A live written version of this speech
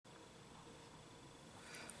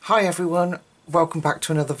Hi everyone, welcome back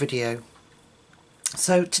to another video.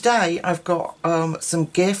 So today I've got some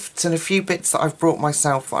gifts and a few bits that I've brought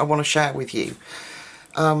myself that I want to share with you.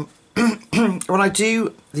 When I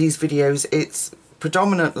do these videos, it's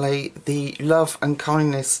predominantly the love and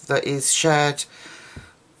kindness that is shared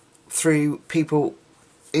through people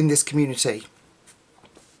in this community.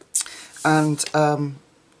 And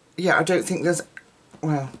yeah, I don't think there's,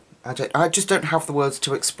 well, I just don't have the words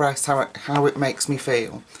to express how it makes me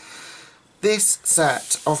feel. This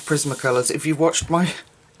set of Prismacolors, if you've watched my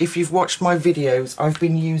videos, I've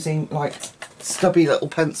been using like stubby little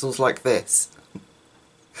pencils like this.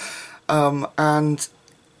 And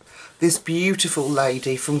this beautiful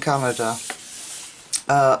lady from Canada,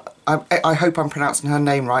 I hope I'm pronouncing her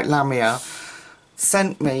name right, Lamia,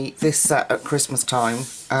 sent me this set at Christmas time,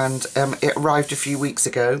 and it arrived a few weeks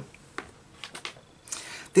ago.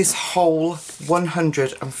 This whole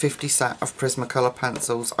 150 set of Prismacolor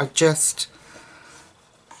pencils, I just,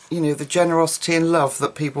 you know, the generosity and love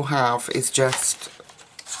that people have is just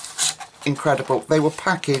incredible. They were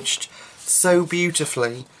packaged so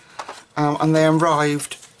beautifully, and they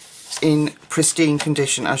arrived in pristine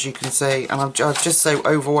condition, as you can see, and I'm just so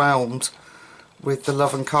overwhelmed with the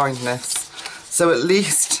love and kindness. So at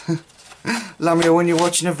least, Lamia, when you're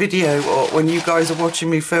watching a video, or when you guys are watching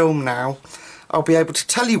me film now, I'll be able to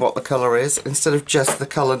tell you what the colour is instead of just the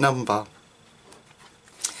colour number.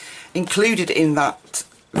 Included in that,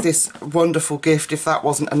 this wonderful gift, if that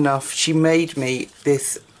wasn't enough, she made me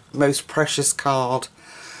this most precious card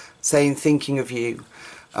saying thinking of you.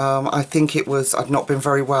 I think it was, I'd not been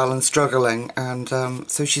very well and struggling, and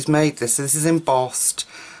so she's made this. So this is embossed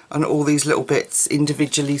and all these little bits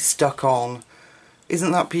individually stuck on.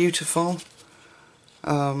 Isn't that beautiful?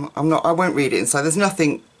 I won't read it inside. There's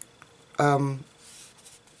nothing.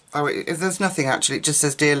 There's nothing actually. It just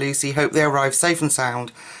says, "Dear Lucy, hope they arrive safe and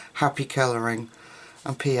sound. Happy colouring."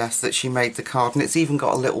 And P.S. that she made the card, and it's even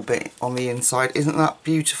got a little bit on the inside. Isn't that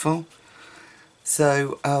beautiful?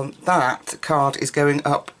 So that card is going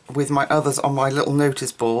up with my others on my little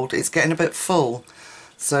notice board. It's getting a bit full,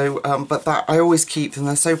 so but that I always keep them.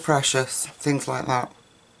 They're so precious, things like that.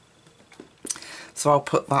 So I'll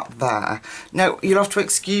put that there. Now you'll have to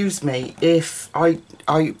excuse me if I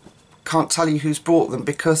can't tell you who's brought them,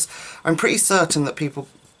 because I'm pretty certain that people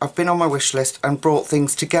have been on my wish list and brought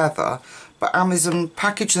things together, but Amazon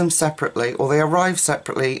package them separately, or they arrive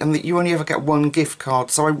separately, and that you only ever get one gift card.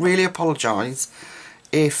 So I really apologise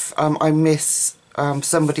if I miss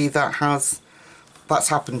somebody that's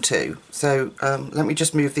happened to. So let me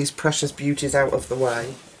just move these precious beauties out of the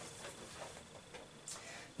way.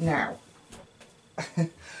 Now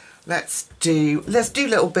let's do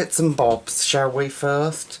little bits and bobs, shall we,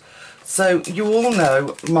 first? So you all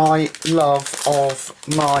know my love of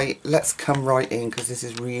my, let's come right in because this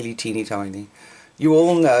is really teeny tiny. You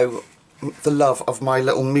all know the love of my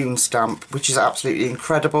little moon stamp, which is absolutely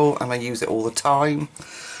incredible, and I use it all the time.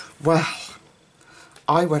 Well,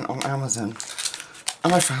 I went on Amazon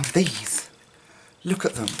and I found these. Look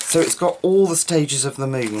at them. So it's got all the stages of the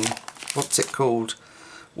moon. What's it called?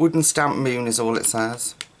 Wooden Stamp Moon is all it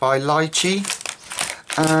says. By Lychee.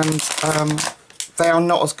 And they are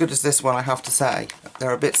not as good as this one, I have to say.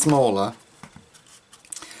 They're a bit smaller.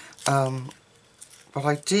 But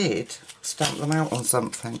I did stamp them out on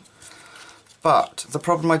something. But the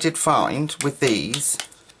problem I did find with these,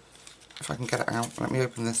 if I can get it out, let me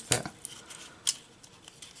open this bit.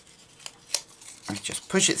 I just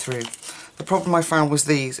push it through. The problem I found was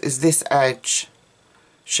is this edge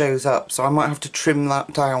shows up, so I might have to trim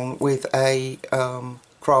that down with a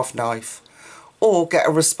craft knife, or get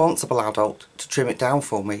a responsible adult to trim it down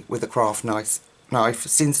for me with a craft knife,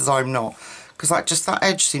 since I'm not, because that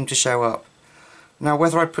edge seemed to show up. Now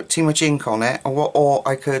whether I put too much ink on it or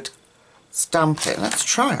I could stamp it. Let's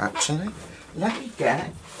try actually. Let me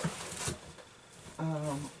get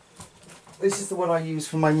this is the one I use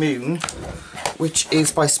for my moon, which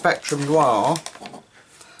is by Spectrum Noir.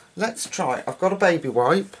 Let's try. I've got a baby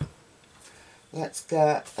wipe. Let's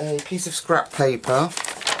get a piece of scrap paper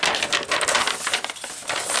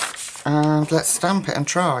and let's stamp it and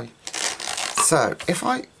try. So if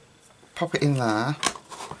I pop it in there,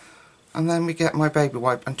 and then we get my baby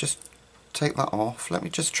wipe and just take that off. Let me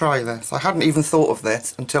just try this. I hadn't even thought of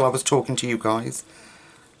this until I was talking to you guys,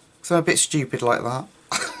 so I'm a bit stupid like that.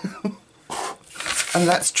 And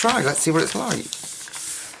let's try. Let's see what it's like.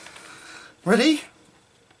 Ready?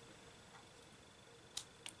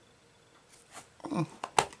 Oh,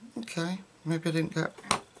 okay, maybe I didn't get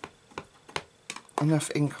enough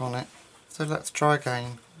ink on it, so let's try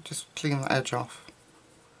again. Just clean the edge off.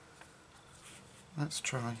 Let's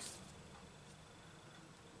try.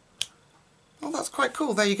 Oh, that's quite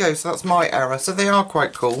cool. There you go. So that's my error. So they are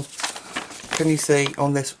quite cool. Can you see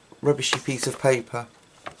on this rubbishy piece of paper?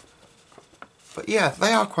 But yeah,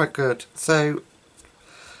 they are quite good. So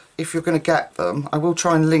if you're going to get them, I will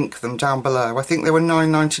try and link them down below. I think they were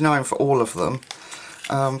 £9.99 for all of them.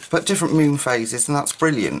 But different moon phases, and that's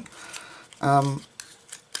brilliant.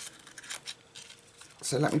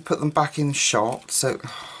 So let me put them back in shot. So,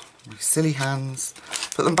 oh, my silly hands.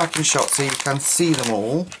 Put them back in shot so you can see them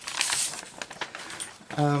all.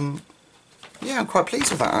 Yeah, I'm quite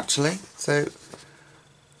pleased with that actually. So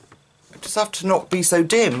I just have to not be so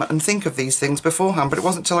dim and think of these things beforehand, but it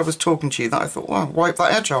wasn't until I was talking to you that I thought, wow, wipe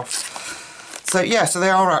that edge off. So yeah, so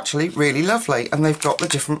they are actually really lovely, and they've got the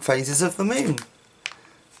different phases of the moon.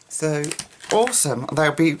 So awesome. They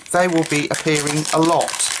will be appearing a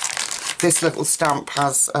lot. This little stamp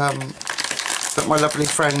has that my lovely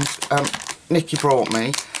friend Nikki brought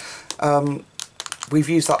me. We've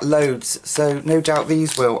used that loads, so no doubt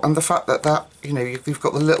these will. And the fact that you know, you've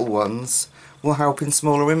got the little ones will help in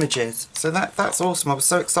smaller images. So that's awesome. I was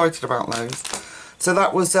so excited about those. So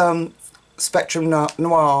that was Spectrum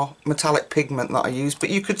Noir metallic pigment that I used, but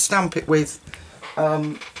you could stamp it with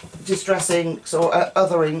distress inks or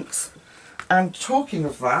other inks. And talking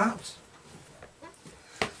of that,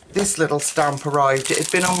 this little stamp arrived. It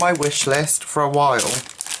had been on my wish list for a while,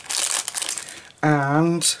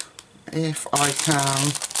 and if I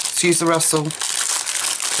can use the rustle,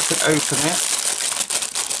 I can open it.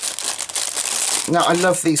 Now I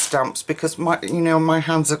love these stamps because my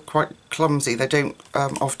hands are quite clumsy. They don't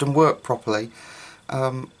often work properly,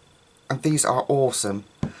 and these are awesome.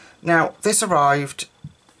 Now this arrived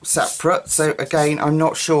separate, so again I'm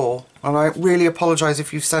not sure, and I really apologise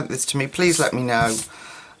if you've sent this to me. Please let me know,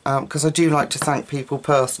 because I do like to thank people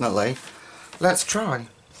personally. Let's try.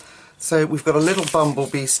 So we've got a little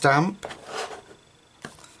bumblebee stamp.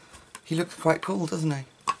 He looks quite cool, doesn't he?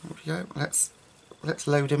 There we go. Let's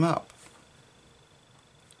load him up.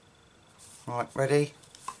 Right, ready?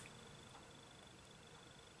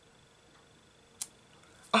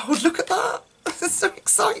 Oh, look at that! This is so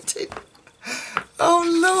exciting. Oh,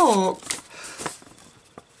 look!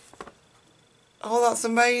 Oh, that's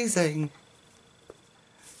amazing.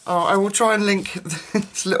 Oh, I will try and link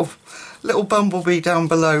this little bumblebee down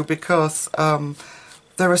below, because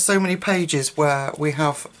there are so many pages where we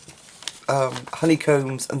have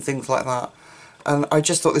honeycombs and things like that, and I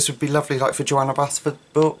just thought this would be lovely, like for Joanna Basford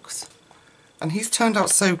books, and he's turned out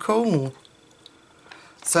so cool.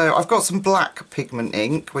 So I've got some black pigment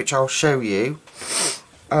ink which I'll show you,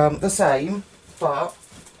 the same, but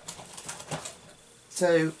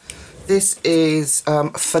so this is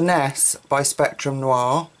Finesse by Spectrum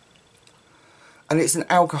Noir, and it's an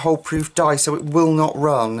alcohol proof dye, so it will not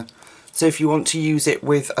run. So if you want to use it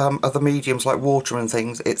with other mediums like water and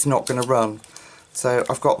things, it's not going to run. So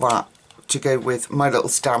I've got that to go with my little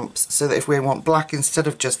stamps, so that if we want black instead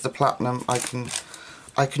of just the platinum, I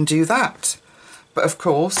can do that. But of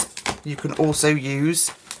course you can also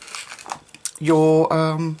use your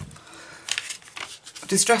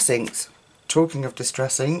distress inks. Talking of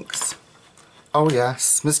distress inks, oh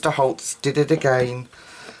yes, Mr. Holtz did it again.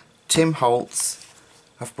 Tim Holtz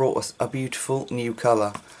have brought us a beautiful new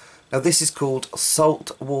colour. Now this is called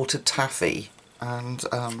Saltwater Taffy, and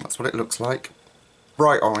that's what it looks like.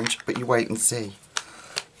 Bright orange, but you wait and see.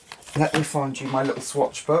 Let me find you my little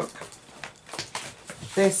swatch book.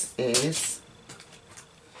 This is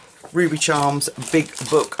Ruby Charms' Big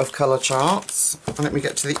Book of Colour Charts. And let me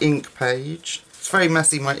get to the ink page. It's very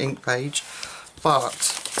messy, my ink page,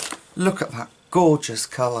 but look at that gorgeous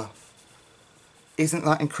colour. Isn't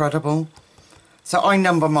that incredible? So I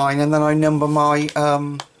number mine, and then I number my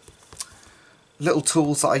little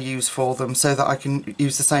tools that I use for them, so that I can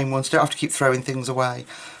use the same ones. Don't have to keep throwing things away.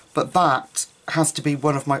 But that has to be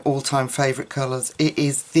one of my all-time favourite colours. It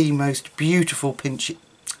is the most beautiful pinchy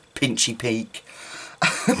pink.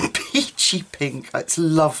 Peachy pink. It's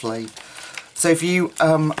lovely. So if you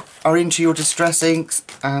are into your distress inks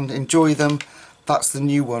and enjoy them, that's the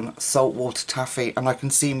new one, Saltwater Taffy, and I can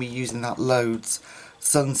see me using that loads.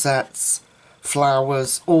 Sunsets,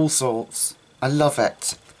 flowers, all sorts. I love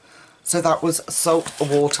it. So that was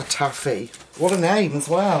Saltwater Taffy. What a name as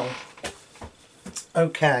well.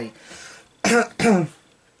 Okay. And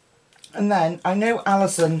then I know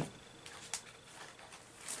Alison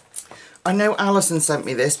sent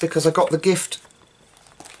me this because I got the gift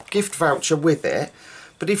voucher with it.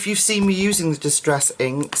 But if you've seen me using the distress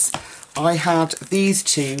inks, I had these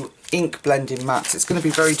two ink blending mats. It's going to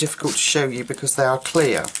be very difficult to show you because they are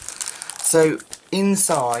clear. So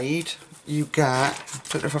inside you get, I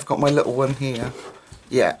don't know if I've got my little one here.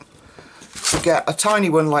 Yeah. to get a tiny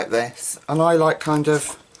one like this, and I like kind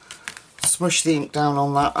of smush the ink down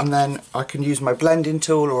on that, and then I can use my blending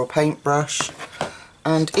tool or a paintbrush.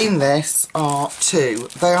 And in this are two.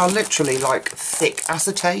 They are literally like thick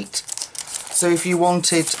acetate. So if you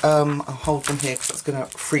wanted, I'll hold them here because that's going to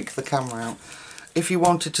freak the camera out. If you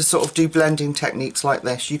wanted to sort of do blending techniques like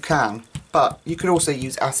this, you can. But you could also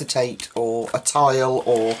use acetate or a tile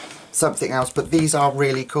or something else. But these are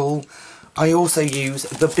really cool. I also use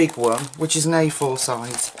the big one, which is an A4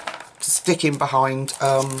 size, to stick in behind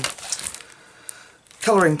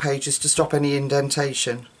colouring pages to stop any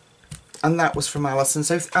indentation. And that was from Alison.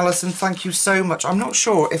 So Alison, thank you so much. I'm not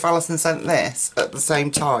sure if Alison sent this at the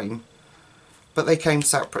same time, but they came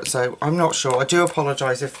separate, so I'm not sure. I do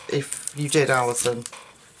apologise if you did, Alison.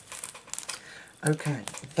 Okay,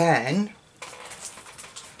 then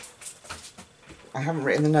I haven't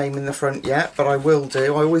written the name in the front yet, but I will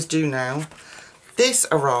do. I always do now. This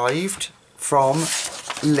arrived from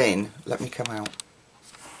Lynn. Let me come out.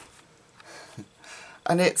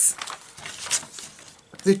 And it's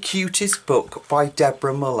The Cutest Book by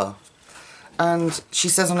Deborah Muller. And she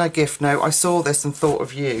says on her gift note, I saw this and thought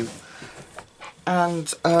of you.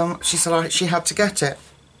 And she said she had to get it.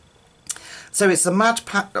 So it's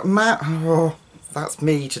the that's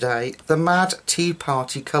me today. The Mad Tea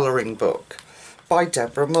Party Colouring Book by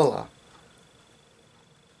Deborah Muller.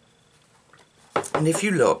 And if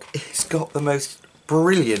you look, it's got the most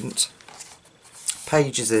brilliant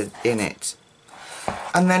pages in it.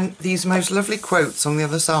 And then these most lovely quotes on the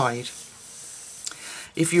other side.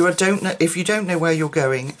 If you don't know where you're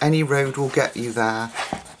going, any road will get you there.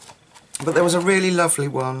 But there was a really lovely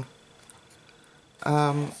one.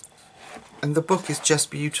 And the book is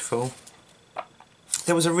just beautiful.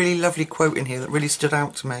 There was a really lovely quote in here that really stood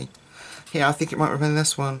out to me. Here, I think it might have been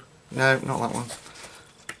this one. No, not that one.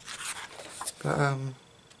 But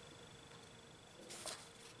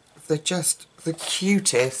they're just the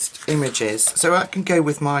cutest images. So I can go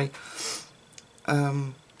with my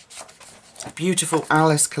beautiful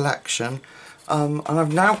Alice collection. And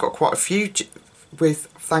I've now got quite a few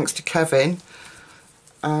thanks to Kevin.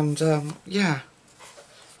 And yeah.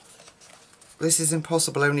 This is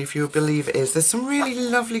impossible only if you believe it is. There's some really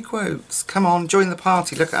lovely quotes. Come on, join the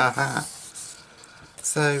party. Look at her hair.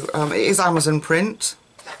 So it is Amazon print,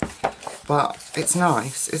 but it's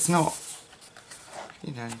nice. It's not,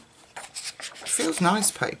 you know, it feels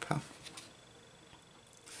nice paper.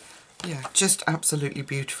 Yeah, just absolutely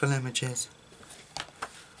beautiful images.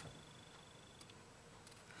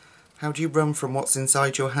 How do you run from what's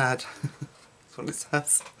inside your head? That's what it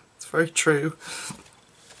says. It's very true.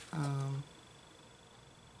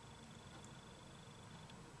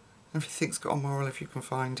 Everything's got a moral if you can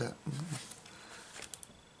find it.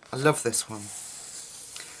 I love this one.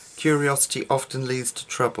 Curiosity often leads to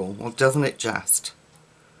trouble. Well, doesn't it just?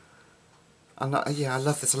 And yeah, I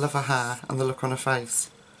love this. I love her hair and the look on her face.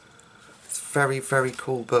 It's a very, very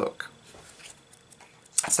cool book.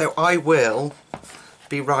 So I will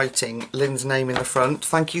be writing Lynn's name in the front.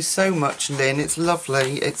 Thank you so much, Lynn. It's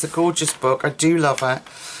lovely. It's a gorgeous book. I do love it.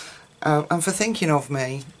 And for thinking of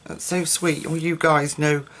me. It's so sweet. All you guys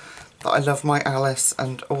know that I love my Alice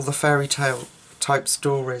and all the fairy tale type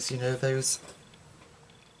stories, you know, those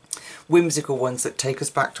whimsical ones that take us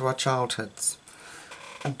back to our childhoods.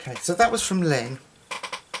 Okay, so that was from Lynn.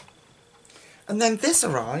 And then this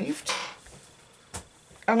arrived,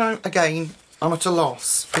 and I'm at a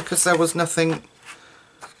loss because there was nothing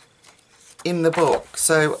in the book.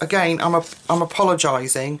 So again, I'm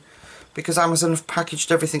apologising because Amazon have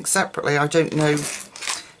packaged everything separately. I don't know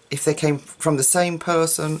if they came from the same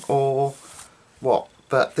person or what,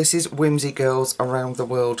 but this is Whimsy Girls Around the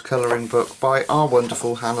World Colouring Book by our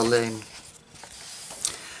wonderful Hannah Lynn.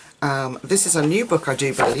 This is a new book, I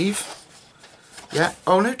do believe. Yeah,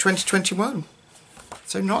 oh no, 2021.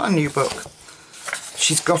 So not a new book.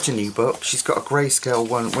 She's got a new book. She's got a grayscale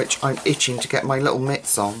one, which I'm itching to get my little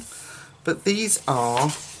mitts on. But these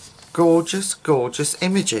are gorgeous, gorgeous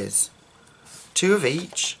images. Two of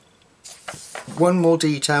each. One more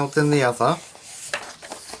detailed than the other.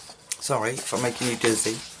 Sorry if I'm making you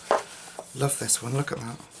dizzy. Love this one. Look at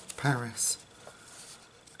that. Paris.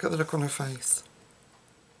 Look at the look on her face.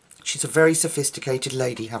 She's a very sophisticated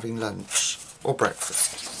lady having lunch or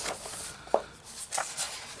breakfast.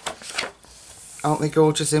 Aren't they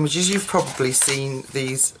gorgeous images? You've probably seen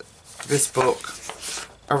this book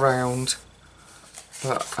around,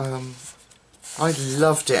 but I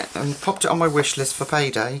loved it and popped it on my wish list for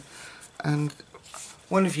payday, and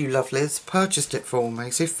one of you lovelies purchased it for me,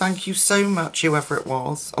 so thank you so much, whoever it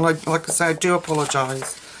was. And like I say, I do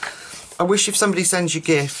apologise. I wish if somebody sends you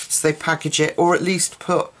gifts they package it, or at least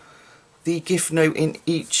put the gift note in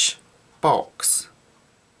each box,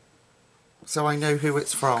 so I know who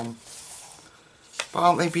it's from. But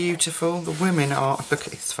aren't they beautiful? The women are... Look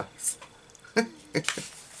at his face.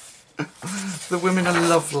 The women are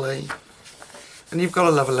lovely. And you've got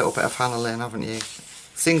to love a little bit of Hannah Lynn, haven't you?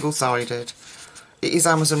 Single-sided. It is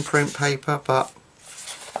Amazon print paper, but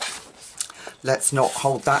let's not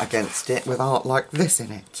hold that against it with art like this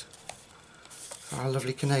in it. Our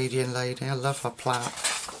lovely Canadian lady. I love her plaid.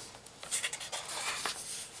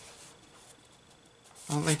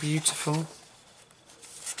 Aren't they beautiful?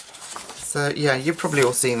 So yeah, you've probably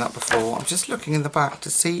all seen that before. I'm just looking in the back to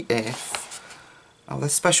see if... Oh,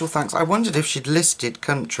 there's special thanks. I wondered if she'd listed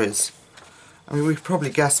countries. I mean, we've probably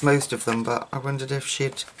guessed most of them, but I wondered if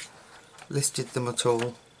she'd listed them at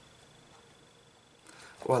all.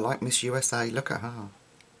 Oh, I like Miss USA. Look at her.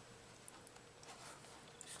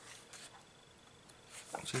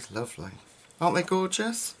 She's lovely. Aren't they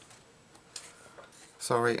gorgeous?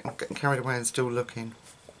 Sorry, I'm getting carried away and still looking.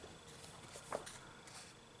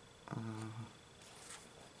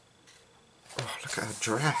 Oh, look at her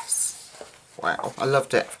dress. Wow, I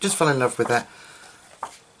loved it. Just fell in love with it.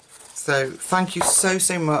 So, thank you so,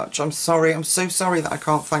 so much. I'm sorry. I'm so sorry that I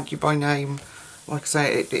can't thank you by name. Like I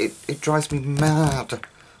say, it drives me mad,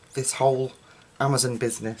 this whole Amazon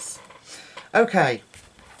business. Okay,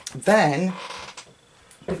 then,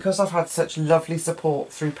 because I've had such lovely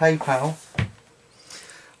support through PayPal,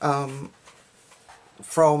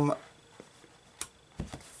 from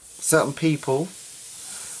certain people,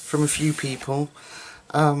 from a few people,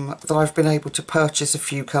 that I've been able to purchase a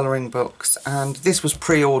few colouring books, and this was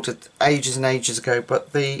pre-ordered ages and ages ago,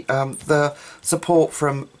 but the support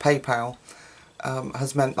from PayPal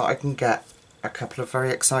has meant that I can get a couple of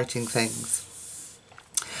very exciting things.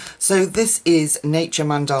 So this is Nature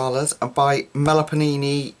Mandalas by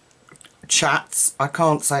Melapanini Chats. I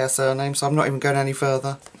can't say her surname, so I'm not even going any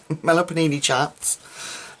further. Melapanini Chats.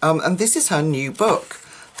 And this is her new book.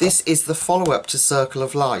 This is the follow-up to Circle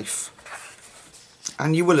of Life.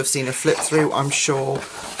 And you will have seen a flip through, I'm sure.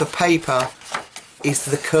 The paper is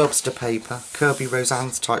the Curbster paper, Kirby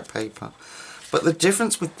Roseanne's type paper. But the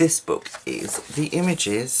difference with this book is the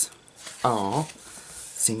images are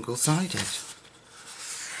single-sided.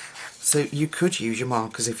 So you could use your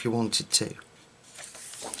markers if you wanted to.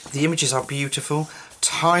 The images are beautiful,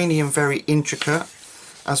 tiny and very intricate,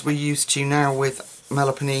 as we're used to now with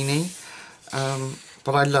Melapanini.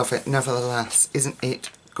 But I love it nevertheless. Isn't it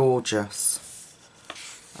gorgeous?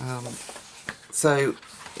 So,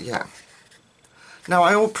 yeah. Now,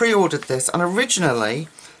 I pre-ordered this, and originally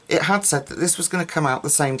it had said that this was going to come out the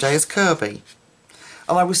same day as Kirby.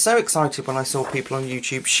 And I was so excited when I saw people on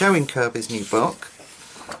YouTube showing Kirby's new book.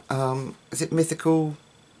 Is it Mythical?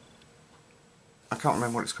 I can't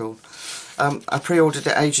remember what it's called. I pre-ordered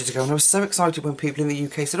it ages ago, and I was so excited when people in the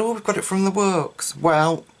UK said, oh, we've got it from the works.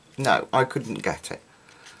 Well, no, I couldn't get it.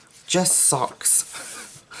 Just sucks.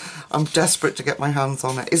 I'm desperate to get my hands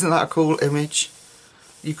on it. Isn't that a cool image?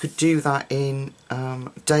 You could do that in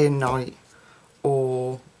day and night,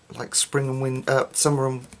 or like spring and winter, summer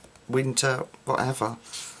and winter, whatever.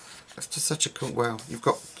 It's just such a cool... Well, you've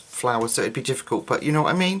got flowers, so it'd be difficult, but you know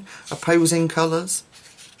what I mean? Opposing colours.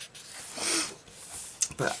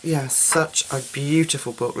 But yeah, such a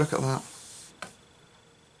beautiful book. Look at that.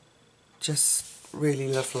 Just really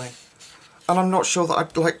lovely. And I'm not sure that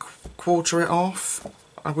I'd like quarter it off.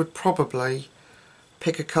 I would probably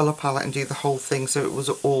pick a colour palette and do the whole thing so it was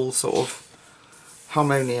all sort of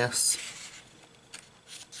harmonious.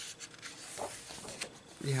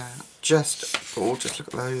 Yeah, just gorgeous.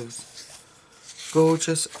 Look at those.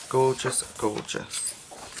 Gorgeous, gorgeous, gorgeous.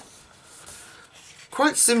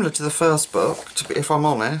 Quite similar to the first book, if I'm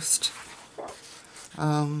honest.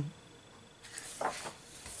 And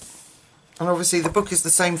obviously the book is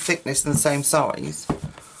the same thickness and the same size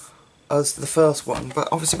as the first one, but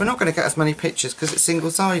obviously we're not going to get as many pictures because it's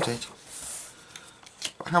single-sided.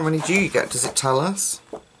 How many do you get? Does it tell us?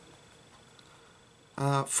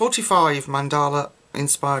 45 mandala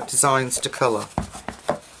inspired designs to colour.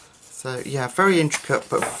 So yeah, very intricate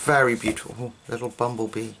but very beautiful. Little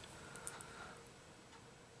bumblebee.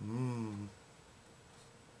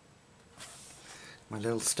 My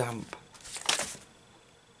little stamp.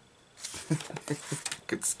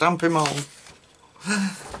 Could stamp him on.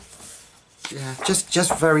 Yeah,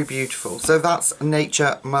 just very beautiful. So that's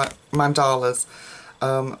Nature Mandalas,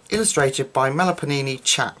 illustrated by Melapanini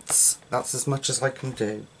Chats. That's as much as I can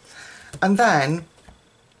do. And then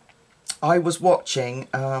I was watching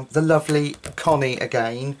the lovely Connie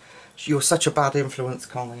again. You're such a bad influence,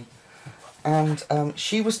 Connie. And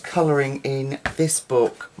she was colouring in this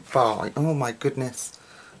book by, oh my goodness,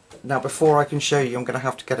 Now before I can show you, I'm going to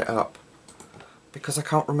have to get it up because I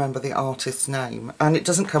can't remember the artist's name, and it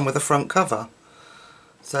doesn't come with a front cover.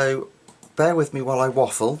 So bear with me while I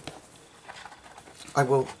waffle. I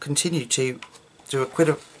will continue to do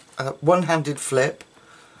a one-handed flip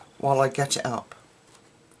while I get it up.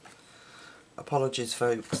 Apologies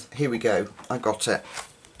folks, here we go, I got it.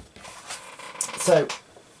 So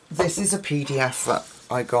this is a PDF that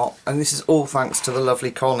I got, and this is all thanks to the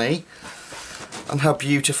lovely Connie and her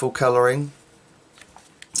beautiful colouring.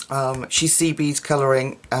 She's CB's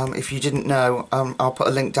Colouring, if you didn't know, I'll put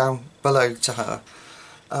a link down below to her.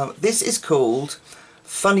 This is called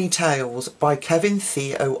Funny Tales by Kevin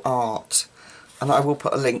Theo Art, and I will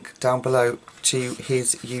put a link down below to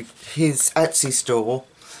his Etsy store,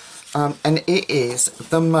 and it is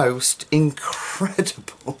the most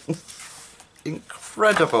incredible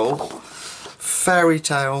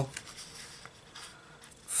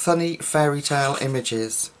funny fairy tale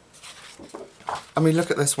images. I mean,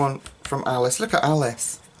 look at this one from Alice. Look at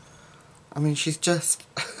Alice. I mean, she's just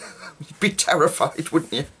you'd be terrified,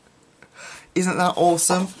 wouldn't you? Isn't that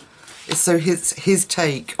awesome? It's so his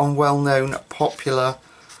take on well-known popular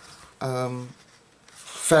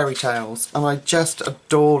fairy tales, and I just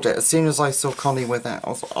adored it. As soon as I saw Connie with it, I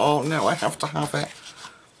was like, oh no, I have to have it.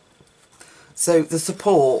 So the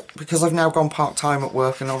support, because I've now gone part-time at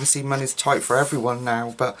work and obviously money's tight for everyone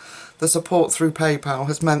now, but the support through PayPal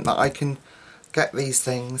has meant that I can get these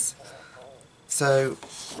things. So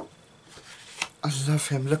I love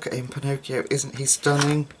him. Look at him, Pinocchio. Isn't he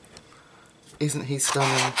stunning? Isn't he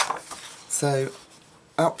stunning? So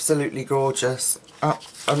absolutely gorgeous.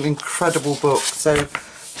 An incredible book. So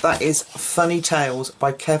that is Funny Tales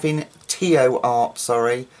by Kevin Theo Art,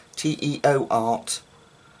 sorry, T-E-O Art.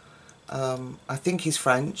 I think he's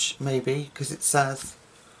French, maybe, because it says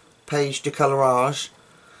Page de Colorage.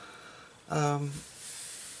 And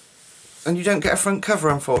you don't get a front cover,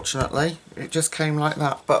 unfortunately. It just came like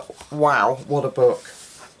that. But wow, what a book.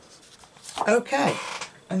 Okay,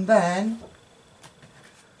 and then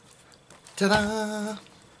ta-da!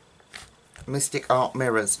 Mystic Art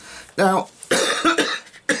Mirrors. Now,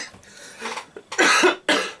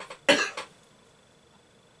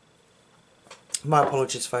 my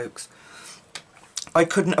apologies folks, I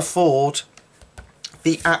couldn't afford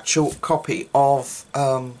the actual copy of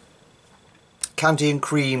Candy and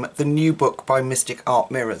Cream, the new book by Mystic Art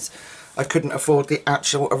Mirrors. I couldn't afford the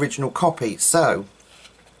actual original copy, so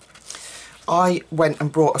I went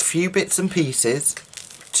and brought a few bits and pieces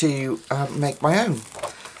to make my own.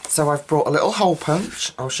 So I've brought a little hole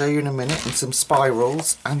punch, I'll show you in a minute, and some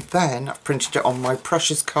spirals, and then I've printed it on my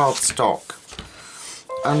precious cardstock,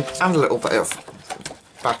 and a little bit of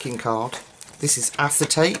backing card. This is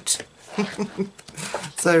acetate.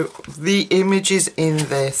 So the images in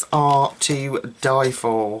this are to die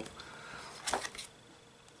for.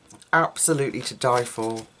 Absolutely to die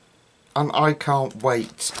for. And I can't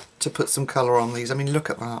wait to put some colour on these. I mean,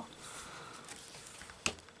 look at that.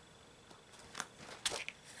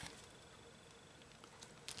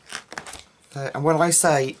 And when I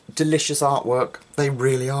say delicious artwork, they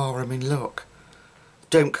really are. I mean, look.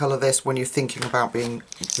 Don't colour this when you're thinking about being,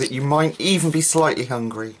 that you might even be slightly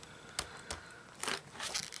hungry.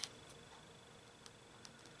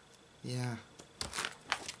 Yeah.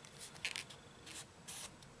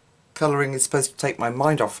 Colouring is supposed to take my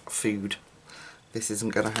mind off food. This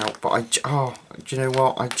isn't going to help, but do you know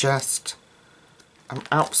what? I'm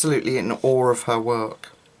absolutely in awe of her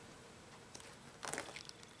work.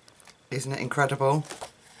 Isn't it incredible?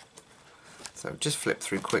 So just flip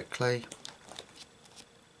through quickly.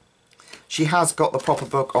 She has got the proper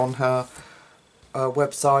book on her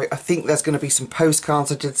website. I think there's going to be some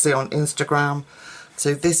postcards I did see on Instagram.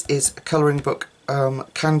 So this is a colouring book,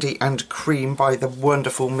 Candy and Cream by the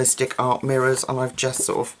wonderful Mystic Art Mirrors, and I've just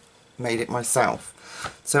sort of made it myself.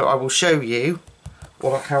 So I will show you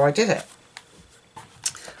how I did it.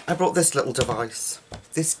 I brought this little device,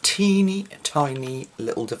 this teeny tiny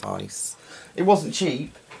little device. It wasn't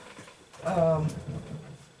cheap. I'm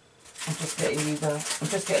just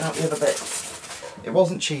getting out the other bits. It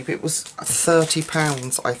wasn't cheap, it was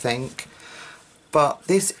 £30 I think. But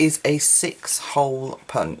this is a 6-hole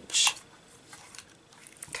punch.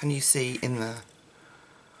 Can you see in there?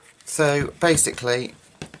 So basically,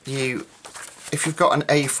 if you've got an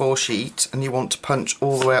A4 sheet and you want to punch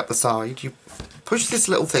all the way up the side, you push this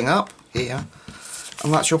little thing up here,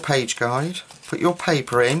 and that's your page guide. Put your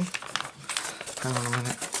paper in. Hang on a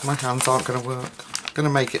minute, my hands aren't going to work. I'm going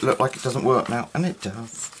to make it look like it doesn't work now, and it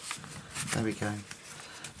does. There we go.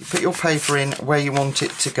 You put your paper in where you want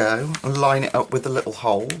it to go and line it up with a little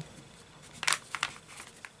hole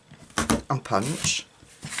and punch.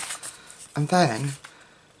 and then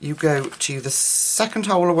you go to the second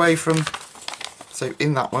hole away from, so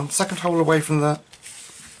in that one, second hole away from that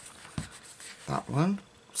one,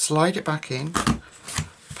 slide it back in,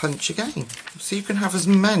 punch again. So you can have as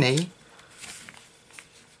many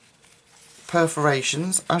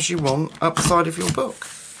perforations as you want up the side of your book.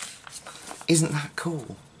 Isn't that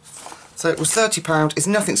cool? So it was £30, is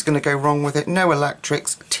nothing's going to go wrong with it, no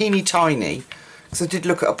electrics, teeny tiny, because I did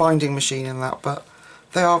look at a binding machine in that, but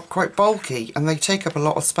they are quite bulky and they take up a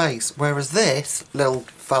lot of space, whereas this little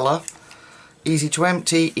fella, easy to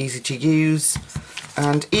empty, easy to use,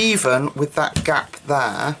 and even with that gap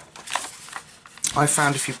there, I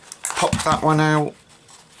found if you pop that one out,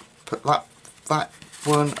 put that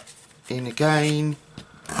one in again,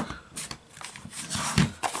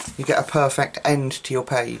 you get a perfect end to your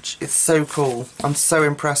page. It's so cool. I'm so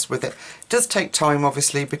impressed with it. It does take time,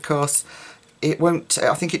 obviously, because it won't,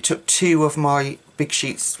 I think it took 2 of my big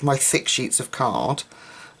sheets, my thick sheets of card,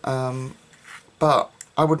 but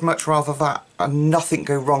I would much rather that and nothing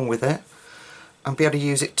go wrong with it and be able to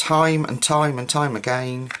use it time and time and time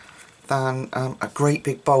again than a great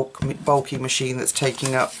big bulky machine that's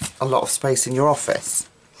taking up a lot of space in your office.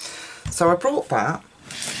 So I brought that,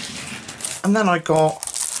 and then I got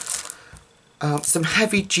some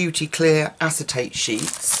heavy duty clear acetate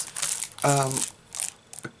sheets,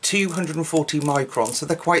 240 microns, so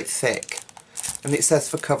they're quite thick, and it says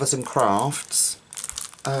for covers and crafts.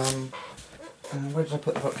 Where did I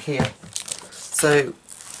put the book? Here. So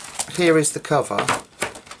here is the cover.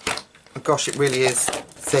 Oh gosh, it really is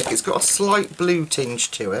thick. It's got a slight blue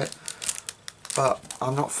tinge to it, but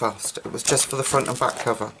I'm not fussed. It was just for the front and back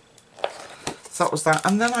cover. So that was that,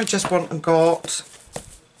 and then I just went and got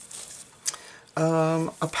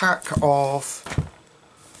a pack of,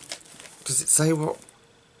 does it say what?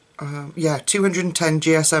 Yeah, 210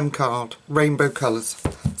 GSM card, rainbow colours.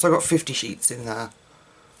 So I got 50 sheets in there.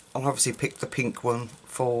 I'll obviously pick the pink one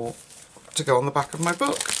to go on the back of my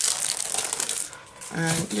book.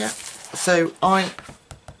 And yeah, so I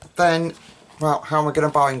then, well, how am I going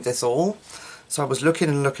to bind this all? So I was looking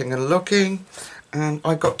and looking and looking, and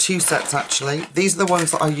I got 2 sets actually. These are the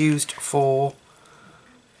ones that I used for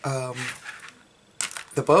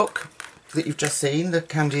the book that you've just seen, the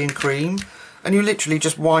candy and cream, and you literally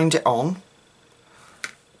just wind it on.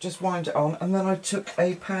 And then I took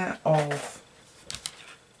a pair of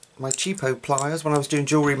my cheapo pliers when I was doing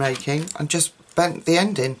jewellery making and just bent the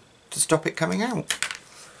end in to stop it coming out.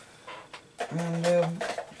 And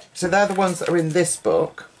so they're the ones that are in this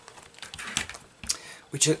book,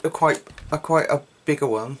 which are quite a bigger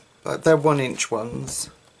one, but they're 1-inch ones.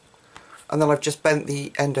 And then I've just bent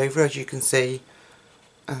the end over, as you can see,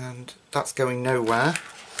 and that's going nowhere.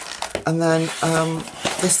 And then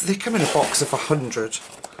they come in a box of 100,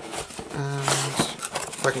 and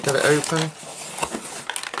if I can get it open,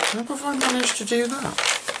 how have I managed to do that?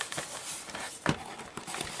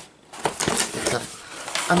 Okay.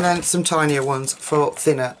 And then some tinier ones for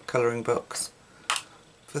thinner colouring books,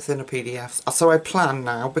 for thinner PDFs. So I plan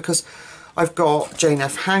now, because I've got Jane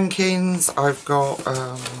F. Hankins, I've got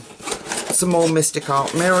some more Mystic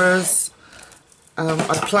Art mirrors.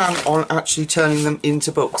 I plan on actually turning them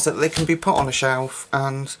into books so that they can be put on a shelf,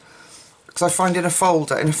 and because I find in a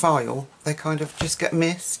folder, in a file, they kind of just get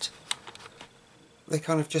missed.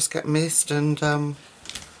 And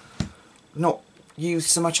not used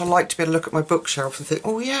so much. I like to be able to look at my bookshelf and think,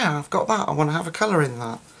 oh yeah, I've got that, I want to have a colour in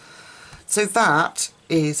that. So that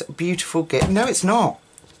is a beautiful gift. No, it's not.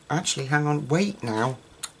 Actually, hang on, wait now.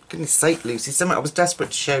 Goodness sake, Lucy, something I was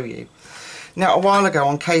desperate to show you. Now, a while ago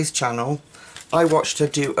on Kay's channel, I watched her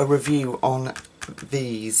do a review on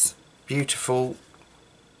these beautiful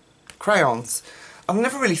crayons. I've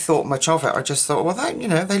never really thought much of it. I just thought, well, they, you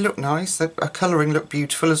know, they look nice. The colouring looked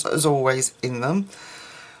beautiful as always in them.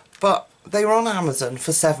 But they were on Amazon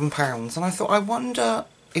for £7, and I thought, I wonder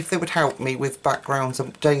if they would help me with backgrounds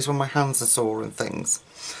on days when my hands are sore and things.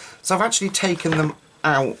 So I've actually taken them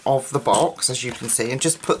out of the box, as you can see, and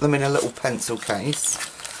just put them in a little pencil case.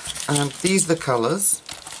 And these are the colours.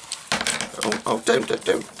 Oh, don't.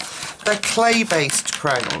 They're clay-based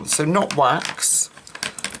crayons, so not wax.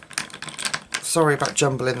 Sorry about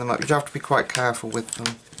jumbling them up. You have to be quite careful with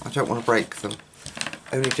them. I don't want to break them.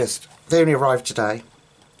 They only arrived today.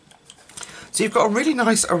 So you've got a really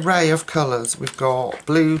nice array of colours. We've got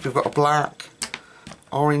blues, we've got a black,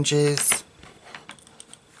 oranges,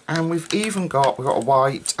 and we've even got a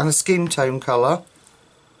white and a skin tone colour,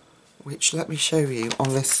 which let me show you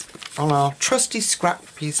on our trusty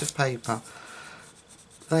scrap piece of paper.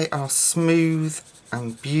 They are smooth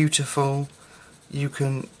and beautiful. You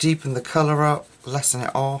can deepen the colour up, lessen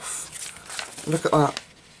it off. Look at that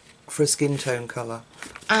for a skin tone colour.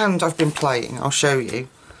 And I've been playing, I'll show you.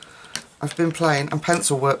 I've been playing, and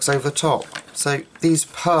pencil works over the top. So these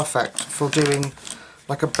are perfect for doing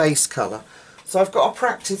like a base colour. So I've got a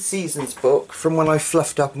practice seasons book from when I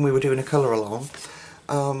fluffed up and we were doing a colour along.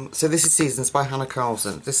 So this is Seasons by Hannah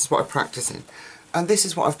Carlson. This is what I practice in. And this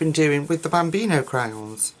is what I've been doing with the Bambino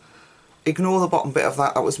crayons. Ignore the bottom bit of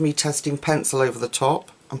that. That was me testing pencil over the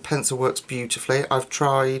top. And pencil works beautifully. I've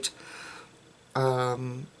tried...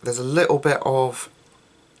 there's a little bit of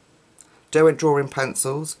Derwent Drawing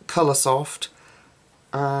pencils, Colour Soft,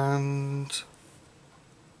 and...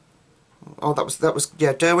 oh, that was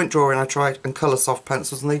yeah, Derwent Drawing I tried, and Colour Soft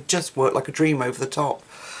pencils, and they just work like a dream over the top.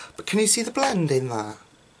 But can you see the blend in there?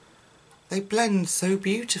 They blend so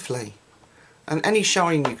beautifully. And any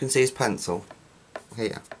shine you can see is pencil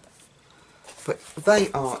here. But they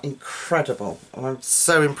are incredible, and I'm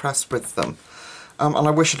so impressed with them. And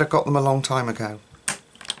I wish I'd have got them a long time ago.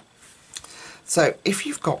 So if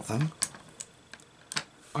you've got them,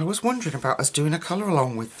 I was wondering about us doing a colour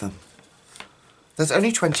along with them. There's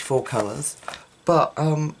only 24 colours, but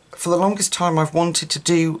for the longest time I've wanted to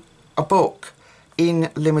do a book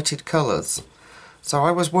in limited colours. So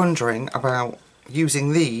I was wondering about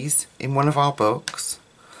using these in one of our books,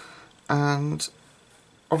 and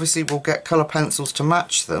obviously we'll get colour pencils to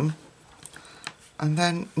match them, and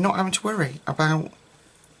then not having to worry about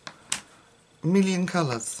a million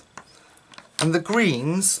colours. And the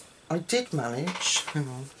greens, I did manage, hang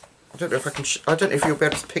on, I don't know if I can, I don't know if you'll be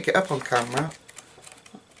able to pick it up on camera.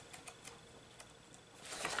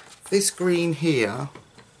 This green here,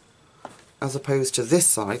 as opposed to this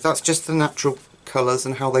side, that's just the natural colours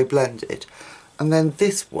and how they blended. And then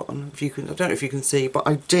this one, if you can, I don't know if you can see, but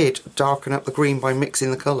I did darken up the green by mixing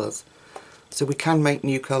the colours. So we can make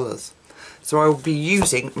new colours. So I will be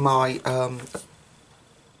using my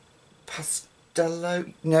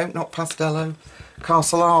Pastello, no, not Pastello,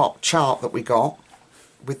 Castle Art chart that we got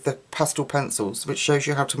with the pastel pencils, which shows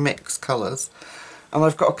you how to mix colours. And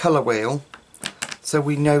I've got a colour wheel, so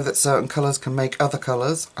we know that certain colours can make other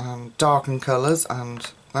colours, and darken colours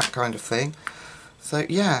and that kind of thing. So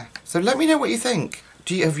yeah, so let me know what you think.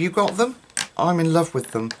 Have you got them? I'm in love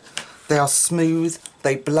with them. They are smooth,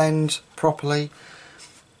 they blend properly.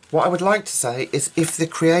 What I would like to say is, if the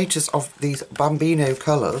creators of these Bambino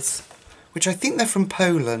colours, which I think they're from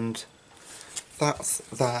Poland, that's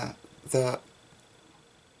the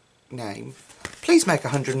name, please make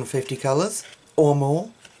 150 colours or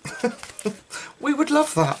more. We would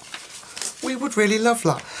love that. We would really love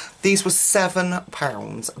that. These were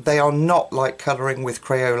 £7. They are not like colouring with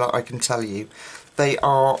Crayola, I can tell you. They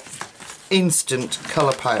are instant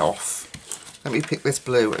colour payoff. Let me pick this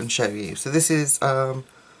blue and show you. So this is the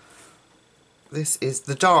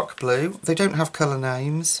dark blue. They don't have colour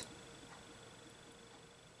names.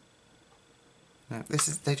 No,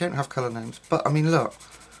 they don't have colour names. But I mean, look,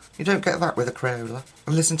 you don't get that with a Crayola.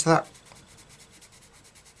 And listen to that.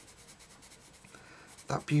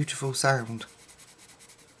 That beautiful sound.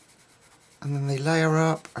 And then they layer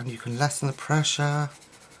up, and you can lessen the pressure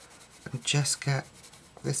and just get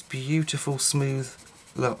this beautiful smooth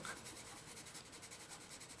look.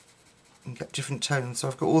 And get different tones. So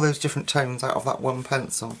I've got all those different tones out of that one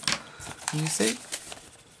pencil. Can you see?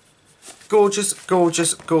 Gorgeous,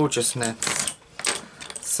 gorgeous, gorgeousness.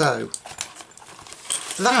 So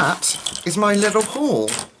that is my little haul,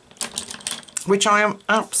 which I am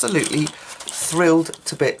absolutely thrilled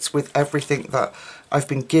to bits with everything that I've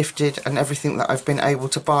been gifted and everything that I've been able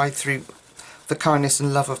to buy through the kindness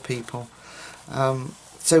and love of people.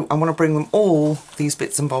 So I want to bring them all, these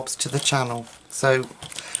bits and bobs, to the channel. So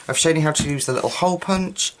I've shown you how to use the little hole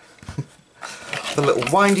punch, the little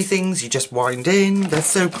windy things you just wind in, they're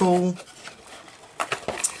so cool.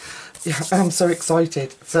 Yeah, I'm so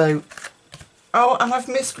excited. So, oh, and I've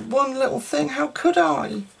missed one little thing, how could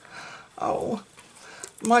I? Oh,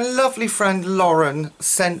 my lovely friend Lauren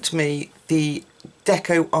sent me the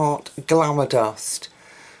Deco Art Glamour Dust,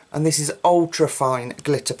 and this is ultra fine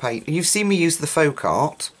glitter paint. You've seen me use the folk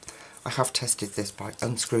art. I have tested this by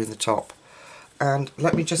unscrewing the top. And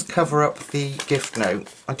let me just cover up the gift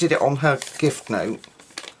note. I did it on her gift note.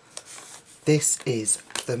 This is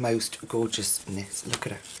the most gorgeousness. Look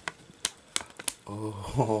at her.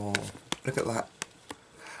 Oh, look at that.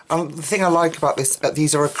 The thing I like about this,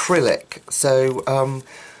 these are acrylic. So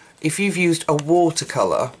if you've used a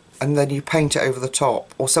watercolour and then you paint it over the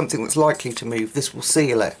top, or something that's likely to move, this will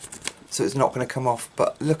seal it. So it's not going to come off.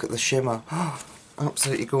 But look at the shimmer. Oh,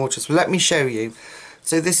 absolutely gorgeous. Well, let me show you.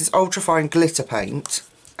 So this is ultrafine glitter paint,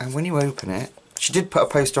 and when you open it, she did put a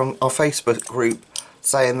post on our Facebook group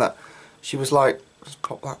saying that she was like, just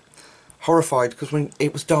pop that, horrified because when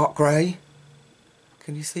it was dark grey.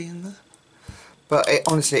 Can you see in there? But it,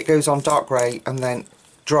 honestly, it goes on dark grey and then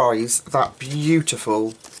dries that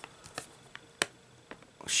beautiful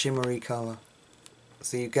shimmery colour.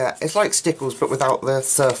 So you get, it's like Stickles but without the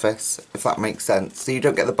surface, if that makes sense. So you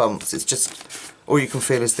don't get the bumps, it's just, all you can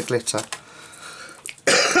feel is the glitter.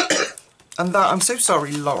 And that, I'm so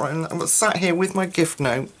sorry Lauren, I was sat here with my gift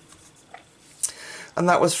note. And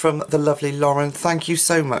that was from the lovely Lauren. Thank you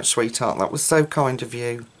so much, sweetheart, that was so kind of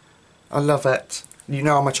you. I love it. You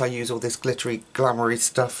know how much I use all this glittery, glamoury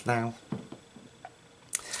stuff now.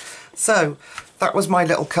 So, that was my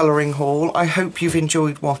little colouring haul. I hope you've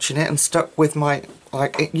enjoyed watching it and stuck with my,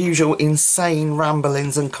 like usual, insane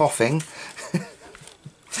ramblings and coughing.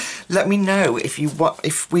 Let me know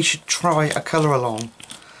if we should try a colour along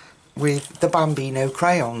with the Bambino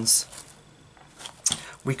crayons.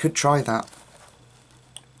 We could try that.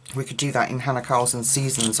 We could do that in Hannah Carlson's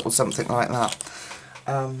Seasons or something like that.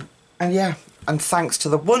 And yeah, and thanks to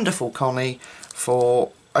the wonderful Connie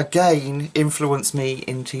for again influenced me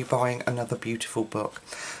into buying another beautiful book.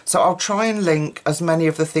 So I'll try and link as many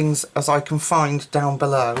of the things as I can find down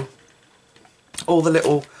below. All the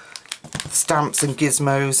little stamps and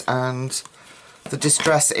gizmos and the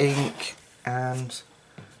distress ink and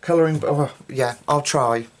colouring. Oh yeah, I'll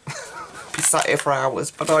try. Be sat here for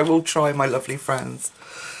hours, but I will try, my lovely friends.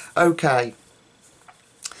 Okay,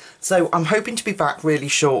 so I'm hoping to be back really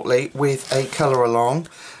shortly with a colour along,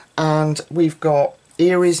 and we've got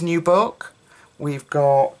Erie's new book, we've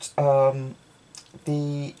got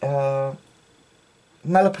the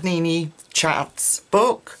Mela Panini Chats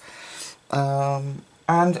book, and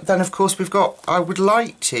then of course we've got, I would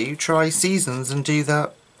like to try Seasons and do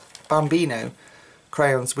the Bambino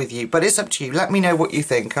crayons with you, but it's up to you. Let me know what you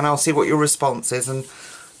think and I'll see what your response is, and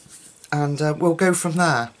we'll go from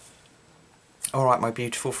there. Alright my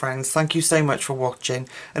beautiful friends, thank you so much for watching,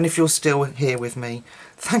 and if you're still here with me,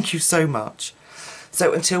 thank you so much.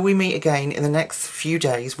 So until we meet again in the next few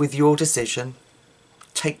days with your decision,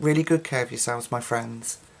 take really good care of yourselves my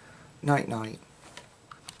friends. Night night.